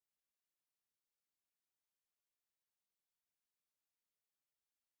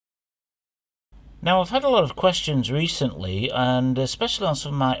Now, I've had a lot of questions recently, and especially on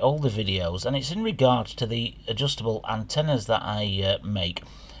some of my older videos, and it's in regards to the adjustable antennas that I make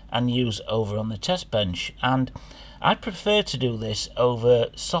and use over on the test bench. And I prefer to do this over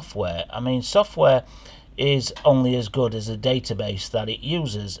software. I mean, software is only as good as the database that it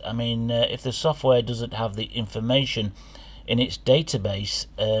uses. I mean, if the software doesn't have the information in its database,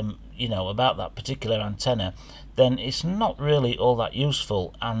 about that particular antenna, then it's not really all that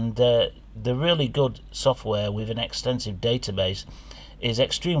useful. And the really good software with an extensive database is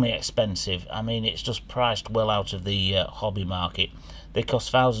extremely expensive. I mean, it's just priced well out of the hobby market. They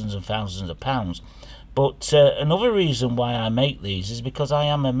cost thousands and thousands of pounds. But another reason why I make these is because I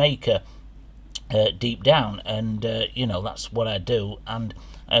am a maker deep down, and that's what I do. And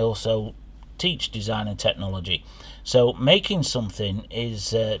I also teach design and technology, so making something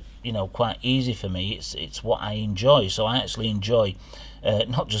is quite easy for me. It's what I enjoy. So I actually enjoy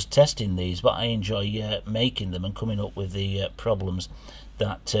not just testing these, but I enjoy making them and coming up with the problems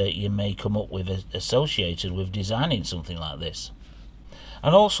that you may come up with associated with designing something like this.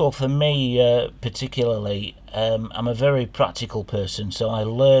 And also for me particularly, I'm a very practical person, so I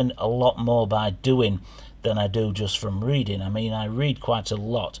learn a lot more by doing than I do just from reading. I mean, I read quite a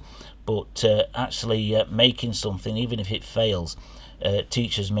lot, but actually making something, even if it fails,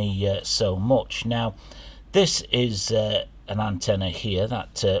 teaches me so much. Now, this is an antenna here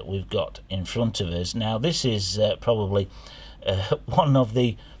that we've got in front of us. Now, this is probably one of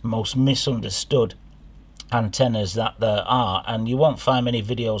the most misunderstood antennas that there are, and you won't find many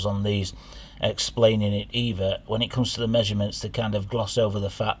videos on these explaining it either. When it comes to the measurements, they kind of gloss over the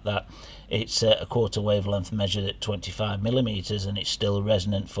fact that it's a quarter wavelength measured at 25 millimeters, and it's still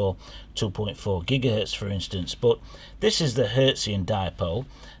resonant for 2.4 gigahertz, for instance. But this is the Hertzian dipole,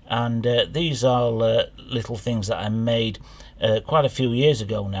 and these are little things that I made quite a few years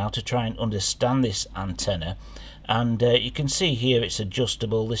ago now to try and understand this antenna. And you can see here it's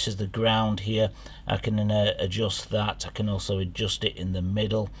adjustable. This is the ground here. I can adjust that. I can also adjust it in the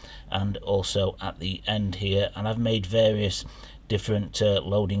middle and also at the end here. And I've made various different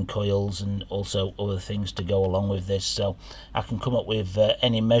loading coils and also other things to go along with this. So I can come up with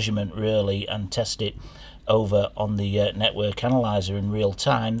any measurement really and test it over on the network analyzer in real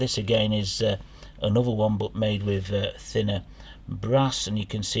time. This again is another one, but made with thinner brass, and you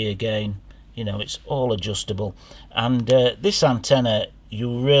can see again, it's all adjustable. And this antenna,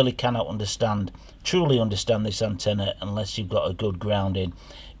 you really cannot truly understand this antenna unless you've got a good grounding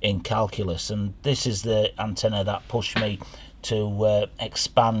in calculus. And this is the antenna that pushed me to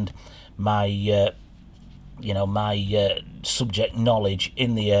expand my subject knowledge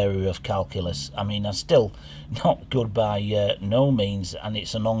in the area of calculus. I mean, I'm still not good by no means, and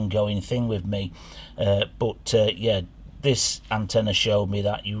it's an ongoing thing with me. But this antenna showed me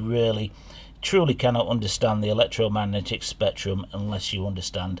that you really truly cannot understand the electromagnetic spectrum unless you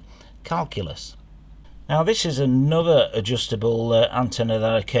understand calculus. Now, this is another adjustable antenna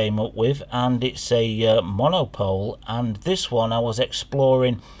that I came up with, and it's a monopole. And this one I was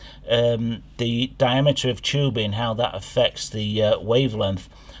exploring the diameter of tubing, how that affects the wavelength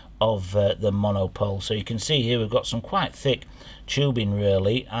of the monopole. So you can see here we've got some quite thick tubing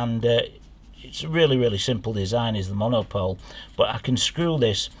really, and it's a really simple design is the monopole, but I can screw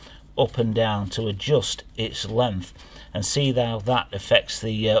this up and down to adjust its length and see how that affects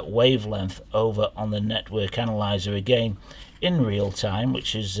the wavelength over on the network analyzer again in real time,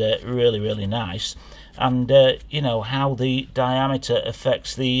 which is really nice. And how the diameter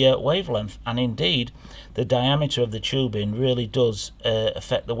affects the wavelength, and indeed the diameter of the tubing really does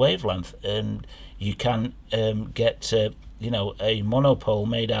affect the wavelength. And you can get a monopole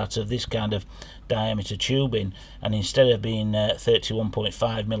made out of this kind of diameter tubing, and instead of being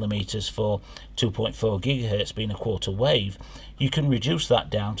 31.5 millimeters for 2.4 gigahertz being a quarter wave, you can reduce that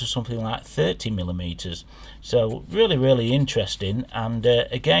down to something like 30 millimeters. So really interesting. And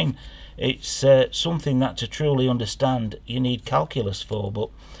again, it's something that to truly understand you need calculus for. But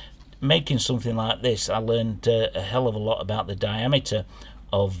making something like this, I learned a hell of a lot about the diameter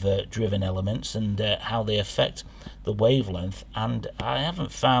of driven elements and how they affect the wavelength. And I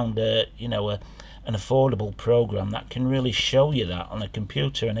haven't found an affordable program that can really show you that on a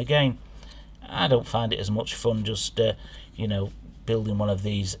computer. And again, I don't find it as much fun just building one of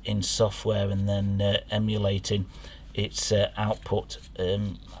these in software and then emulating its output.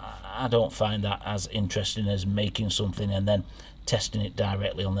 I don't find that as interesting as making something and then testing it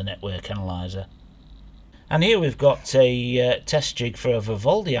directly on the network analyzer. And here we've got a test jig for a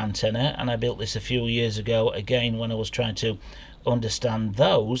Vivaldi antenna, and I built this a few years ago again when I was trying to understand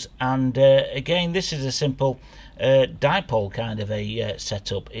those. And again, this is a simple dipole kind of a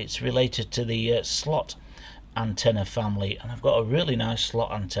setup. It's related to the slot antenna family, and I've got a really nice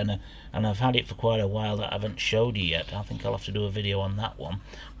slot antenna, and I've had it for quite a while that I haven't showed you yet. I think I'll have to do a video on that one,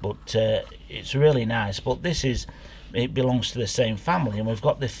 but it's really nice. But it belongs to the same family, and we've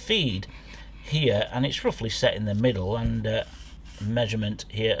got the feed here, and it's roughly set in the middle, and measurement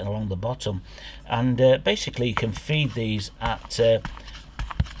here along the bottom. And basically you can feed these at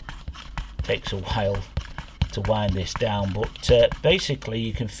takes a while to wind this down, but basically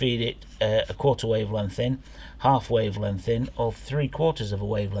you can feed it a quarter wavelength in, half wavelength in, or 3/4 of a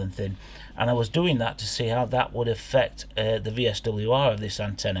wavelength in. And I was doing that to see how that would affect the VSWR of this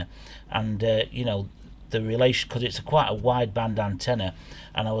antenna, and you know, the relation, because it's quite a wideband antenna,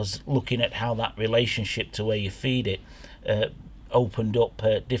 and I was looking at how that relationship to where you feed it opened up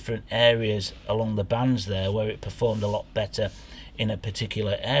different areas along the bands there where it performed a lot better in a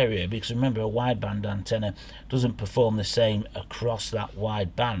particular area, because remember, a wideband antenna doesn't perform the same across that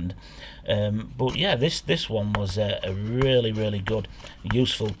wide band. But yeah, this one was a really good,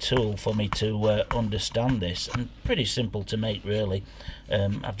 useful tool for me to understand this, and pretty simple to make really.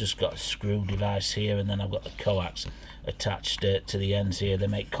 I've just got a screw device here, and then I've got the coax attached to the ends here. They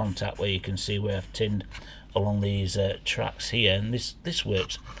make contact where you can see where I've tinned along these tracks here, and this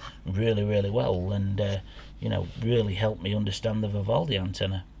works really well, and you know, really helped me understand the Vivaldi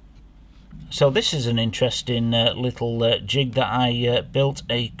antenna. So this is an interesting little jig that I built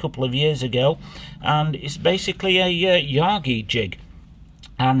a couple of years ago, and it's basically a Yagi jig,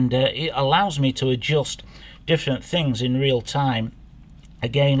 and it allows me to adjust different things in real time.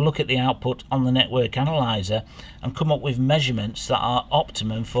 Again, look at the output on the network analyzer and come up with measurements that are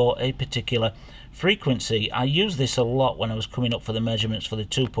optimum for a particular frequency. I used this a lot when I was coming up for the measurements for the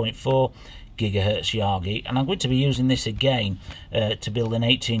 2.4 gigahertz Yagi, and I'm going to be using this again to build an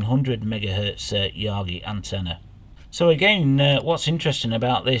 1800 megahertz Yagi antenna. So again, what's interesting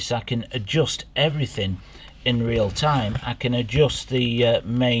about this, I can adjust everything in real time. I can adjust the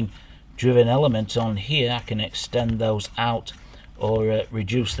main driven element on here. I can extend those out or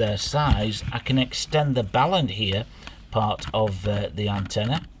reduce their size. I can extend the ballad here part of the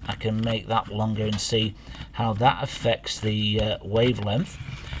antenna. I can make that longer and see how that affects the wavelength.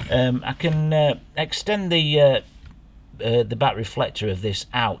 I can extend the back reflector of this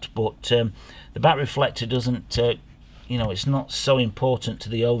out, but the back reflector doesn't, you know, it's not so important to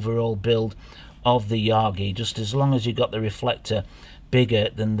the overall build of the Yagi. Just as long as you've got the reflector bigger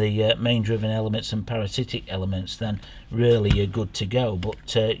than the main driven elements and parasitic elements, then really you're good to go.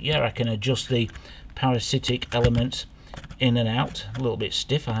 But yeah, I can adjust the parasitic elements in and out. A little bit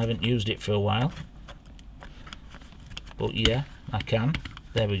stiff, I haven't used it for a while, but yeah, I can.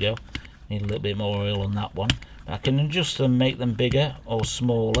 There we go. Need a little bit more oil on that one. I can adjust them, make them bigger or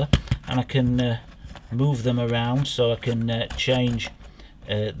smaller, and I can move them around, so I can change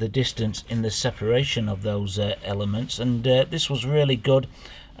the distance in the separation of those elements. And this was really good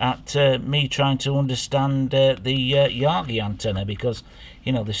at me trying to understand the Yagi antenna, because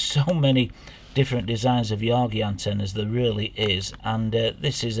you know, there's so many different designs of Yagi antennas, there really is, and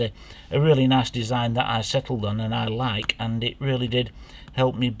this is a really nice design that I settled on and I like, and it really did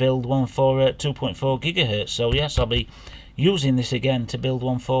help me build one for 2.4 gigahertz. So yes, I'll be using this again to build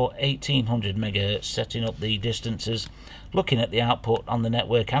one for 1800 megahertz, setting up the distances, looking at the output on the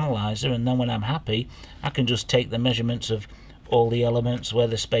network analyzer, and then when I'm happy, I can just take the measurements of all the elements, where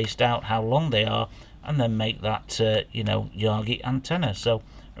they're spaced out, how long they are, and then make that you know, Yagi antenna. So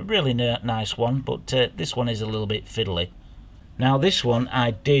a really nice one, but this one is a little bit fiddly. Now this one,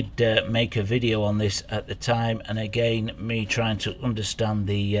 I did make a video on this at the time, and again, me trying to understand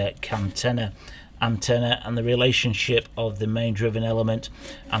the antenna and the relationship of the main driven element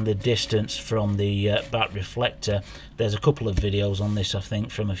and the distance from the back reflector. There's a couple of videos on this, I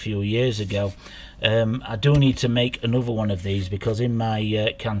think, from a few years ago. I do need to make another one of these, because in my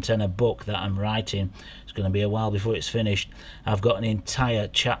antenna book that I'm writing, it's going to be a while before it's finished, I've got an entire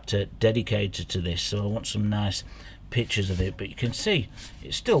chapter dedicated to this, so I want some nice pictures of it. But you can see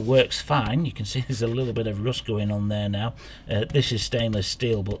it still works fine. You can see there's a little bit of rust going on there now. This is stainless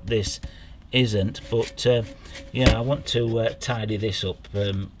steel, but this isn't. But yeah, I want to tidy this up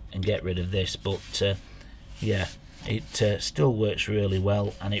and get rid of this, but yeah, it still works really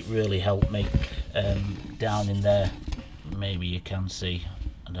well, and it really helped me down in there. Maybe you can see,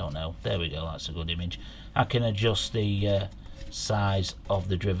 I don't know, there we go, that's a good image. I can adjust the size of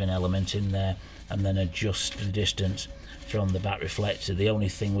the driven element in there, and then adjust the distance from the back reflector. The only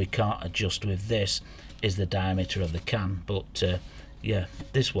thing we can't adjust with this is the diameter of the can, but yeah,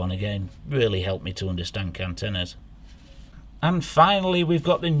 this one again really helped me to understand antennas. And finally, we've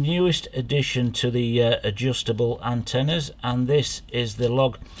got the newest addition to the adjustable antennas, and this is the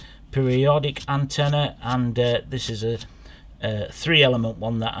log periodic antenna, and this is a 3-element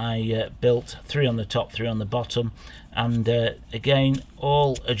one that I built, 3 on the top, 3 on the bottom, and again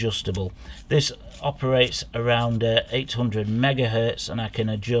all adjustable. This operates around 800 megahertz, and I can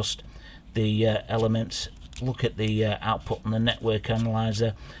adjust the elements, look at the output on the network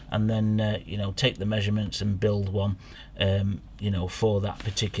analyzer, and then you know, take the measurements and build one you know, for that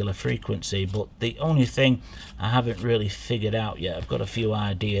particular frequency. But the only thing I haven't really figured out yet, I've got a few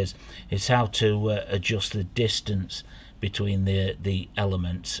ideas, is how to adjust the distance between the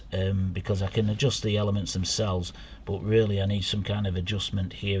elements, because I can adjust the elements themselves, but really I need some kind of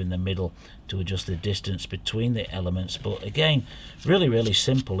adjustment here in the middle to adjust the distance between the elements. But again, really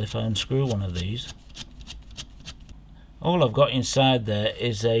simple. If I unscrew one of these, all I've got inside there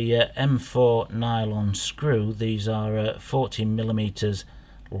is a M4 nylon screw. These are 14 millimeters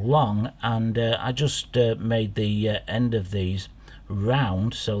long, and I just made the end of these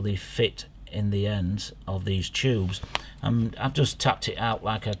round so they fit in the ends of these tubes. I've just tapped it out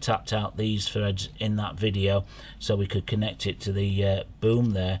like I tapped out these threads in that video, so we could connect it to the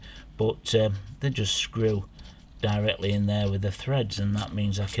boom there, but they just screw directly in there with the threads, and that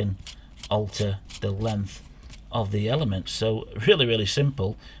means I can alter the length of the elements. So really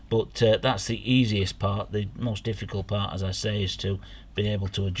simple, but that's the easiest part. The most difficult part, as I say, is to be able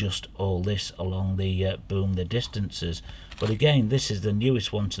to adjust all this along the boom, the distances. But again, this is the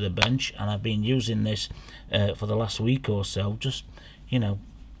newest one to the bench, and I've been using this for the last week or so, just, you know,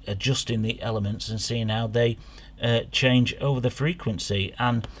 adjusting the elements and seeing how they change over the frequency.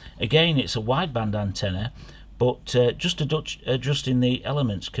 And again, it's a wideband antenna, but just adjusting the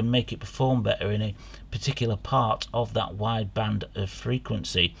elements can make it perform better in a particular part of that wideband of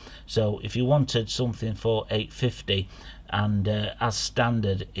frequency. So if you wanted something for 850, and as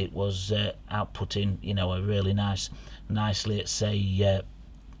standard it was outputting, you know, a really nicely at say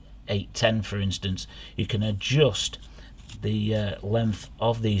 810 for instance, you can adjust the length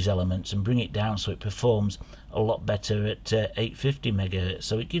of these elements and bring it down so it performs a lot better at 850 megahertz.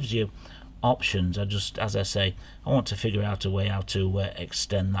 So it gives you options. As I say, I want to figure out a way how to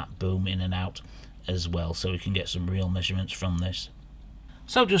extend that boom in and out as well, so we can get some real measurements from this.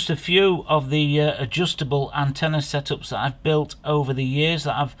 So just a few of the adjustable antenna setups that I've built over the years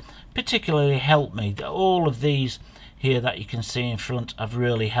that have particularly helped me. All of these here that you can see in front have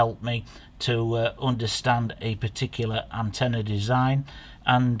really helped me to understand a particular antenna design,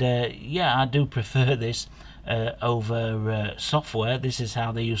 and yeah, I do prefer this over software. This is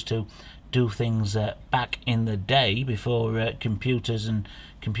how they used to do things back in the day, before computers and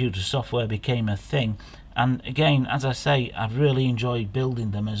computer software became a thing. And again, as I say, I've really enjoyed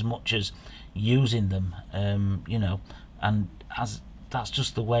building them as much as using them, you know, and as that's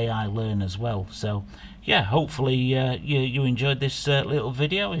just the way I learn as well. So yeah, hopefully you enjoyed this little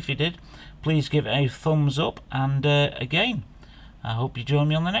video. If you did, please give it a thumbs up, and again, I hope you join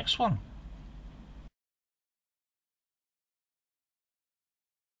me on the next one.